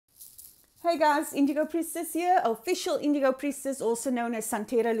Hey guys, Indigo Priestess here, official Indigo Priestess, also known as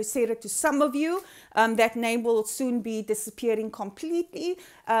Santera Lucera to some of you. That name will soon be disappearing completely.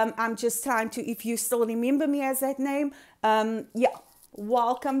 I'm just trying to, if you still remember me as that name, yeah,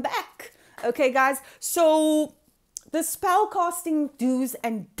 welcome back. Okay guys, so the spell casting do's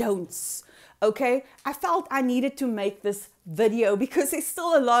and don'ts. Okay, I felt I needed to make this video because there's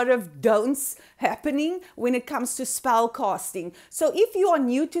still a lot of don'ts happening when it comes to spell casting. So if you are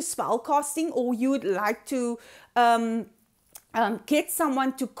new to spell casting or you would like to get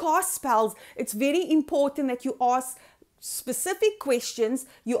someone to cast spells, it's very important that you ask specific questions.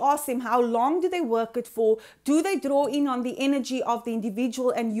 You ask them how long do they work it for, do they draw in on the energy of the individual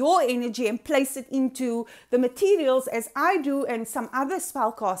and your energy and place it into the materials as I do and some other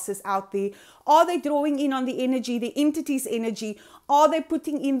spellcasters out there. Are they drawing in on the energy, the entity's energy? Are they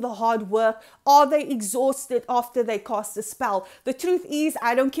putting in the hard work? Are they exhausted after they cast a spell? The truth is,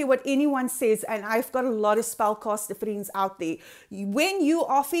 I don't care what anyone says, and I've got a lot of spellcaster friends out there. When you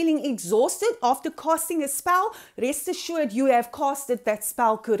are feeling exhausted after casting a spell, rest assured you have casted that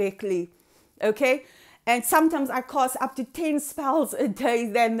spell correctly. Okay? And sometimes I cast up to 10 spells a day,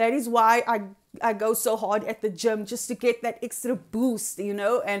 then that is why I go so hard at the gym, just to get that extra boost, you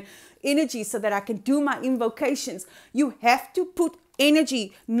know, and energy so that I can do my invocations. You have to put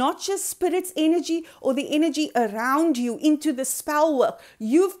energy, not just spirit's energy or the energy around you into the spell work.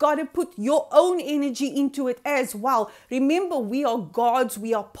 You've got to put your own energy into it as well. Remember, we are gods.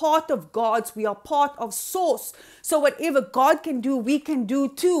 We are part of gods. We are part of source. So whatever God can do, we can do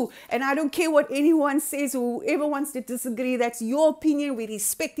too. And I don't care what anyone says or whoever wants to disagree. That's your opinion. We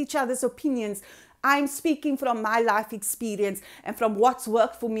respect each other's opinions. I'm speaking from my life experience and from what's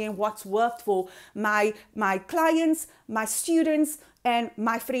worked for me and what's worked for my clients, my students, and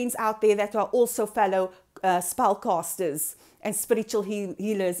my friends out there that are also fellow spellcasters and spiritual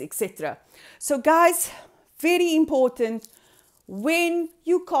healers, etc. So guys, very important, when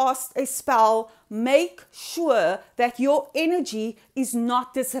you cast a spell, make sure that your energy is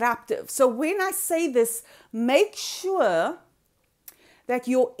not disruptive. So when I say this, make sure that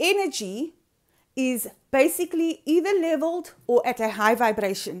your energy is basically either leveled or at a high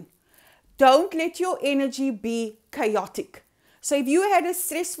vibration. Don't let your energy be chaotic. So if you had a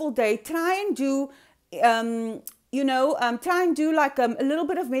stressful day, try and do, try and do like a little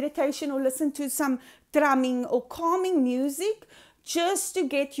bit of meditation or listen to some drumming or calming music just to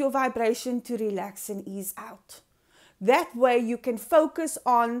get your vibration to relax and ease out. That way you can focus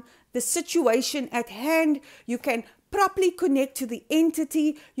on the situation at hand. You can properly connect to the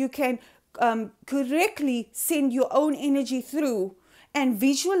entity. You can correctly send your own energy through and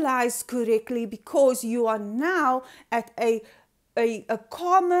visualize correctly, because you are now at a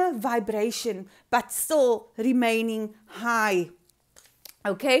calmer vibration but still remaining high.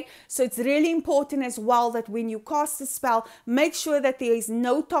 Okay, so it's really important as well that when you cast a spell, make sure that there is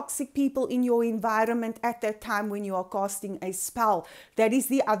no toxic people in your environment at that time when you are casting a spell. That is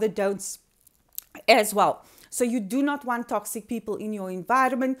the other don'ts as well. So you do not want toxic people in your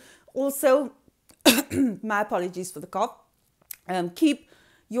environment. Also, my apologies for the cough. Keep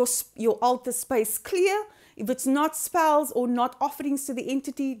your altar space clear. If it's not spells or not offerings to the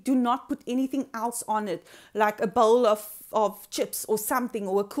entity, do not put anything else on it, like a bowl of chips or something,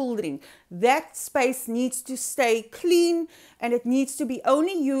 or a cool drink. That space needs to stay clean, and it needs to be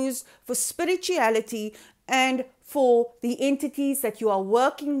only used for spirituality and for the entities that you are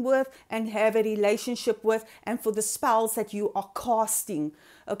working with and have a relationship with, and for the spells that you are casting.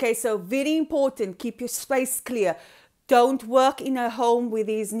 Okay, so very important, keep your space clear. Don't work in a home where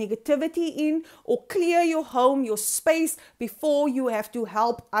there's negativity in, or clear your home, your space, before you have to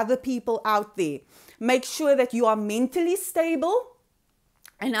help other people out there. Make sure that you are mentally stable.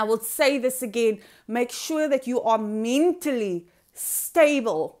 And I will say this again, make sure that you are mentally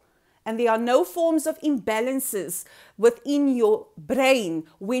stable. And there are no forms of imbalances within your brain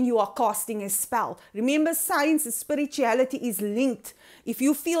when you are casting a spell. Remember, science and spirituality is linked. If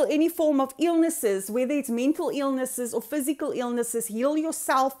you feel any form of illnesses, whether it's mental illnesses or physical illnesses, heal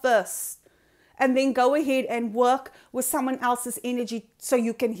yourself first. And then go ahead and work with someone else's energy so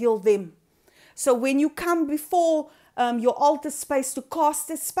you can heal them. So when you come before your altar space to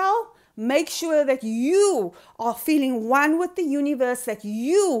cast a spell, make sure that you are feeling one with the universe, that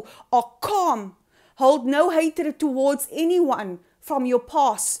you are calm. Hold no hatred towards anyone from your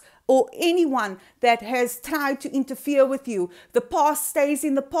past or anyone that has tried to interfere with you. The past stays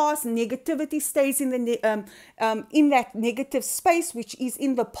in the past. Negativity stays in that negative space, which is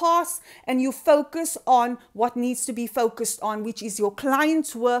in the past, and you focus on what needs to be focused on, which is your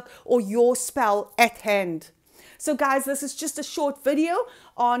client's work or your spell at hand. So guys, this is just a short video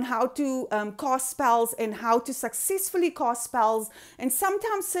on how to cast spells and how to successfully cast spells. And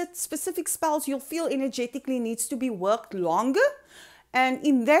sometimes specific spells you'll feel energetically needs to be worked longer. And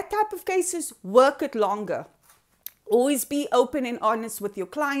in that type of cases, work it longer. Always be open and honest with your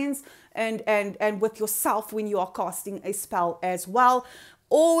clients and with yourself when you are casting a spell as well.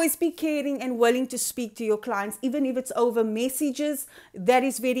 Always be caring and willing to speak to your clients, even if it's over messages. That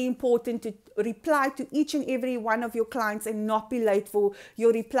is very important, to reply to each and every one of your clients and not be late for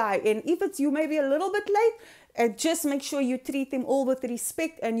your reply. And if it's you may be a little bit late, and just make sure you treat them all with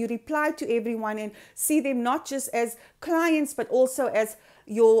respect and you reply to everyone and see them not just as clients but also as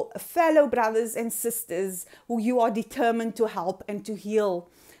your fellow brothers and sisters who you are determined to help and to heal.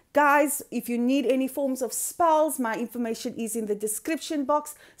 Guys, if you need any forms of spells, my information is in the description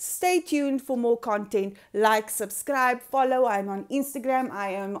box. Stay tuned for more content. Like, subscribe, follow. I'm on Instagram. I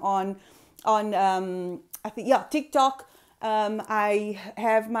am on TikTok. I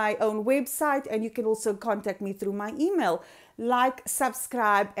have my own website, and you can also contact me through my email. Like,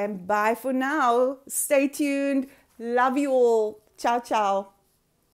 subscribe, and bye for now. Stay tuned. Love you all. Ciao, ciao.